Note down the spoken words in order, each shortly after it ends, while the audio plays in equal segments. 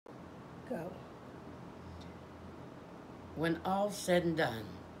Go. When all's said and done,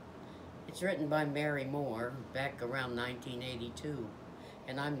 it's written by Mary Moore back around 1982,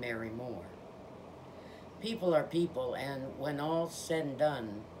 and I'm Mary Moore. People are people, and when all's said and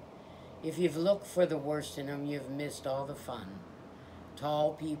done, if you've looked for the worst in them, you've missed all the fun.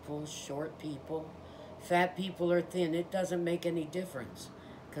 Tall people, short people, fat people or thin, it doesn't make any difference,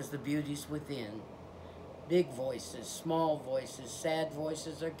 'cause the beauty's within. Big voices, small voices, sad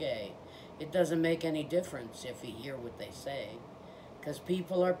voices, or gay, it doesn't make any difference if you hear what they say. 'Cause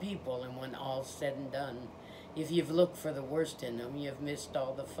people are people, and when all's said and done, if you've looked for the worst in them, you've missed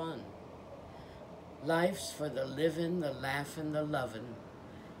all the fun. Life's for the livin', the laughin', the lovin'.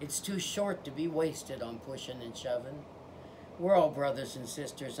 It's too short to be wasted on pushin' and shovin'. We're all brothers and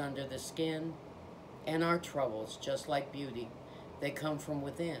sisters under the skin, and our troubles, just like beauty, they come from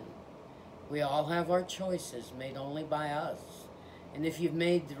within. We all have our choices made only by us, and if you've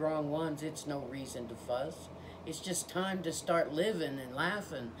made the wrong ones, it's no reason to fuss. It's just time to start living and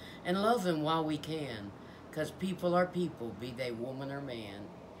laughing and loving while we can, 'cause people are people, be they woman or man.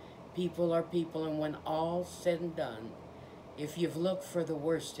 People are people, and when all's said and done, if you've looked for the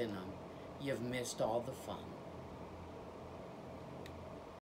worst in them, you've missed all the fun.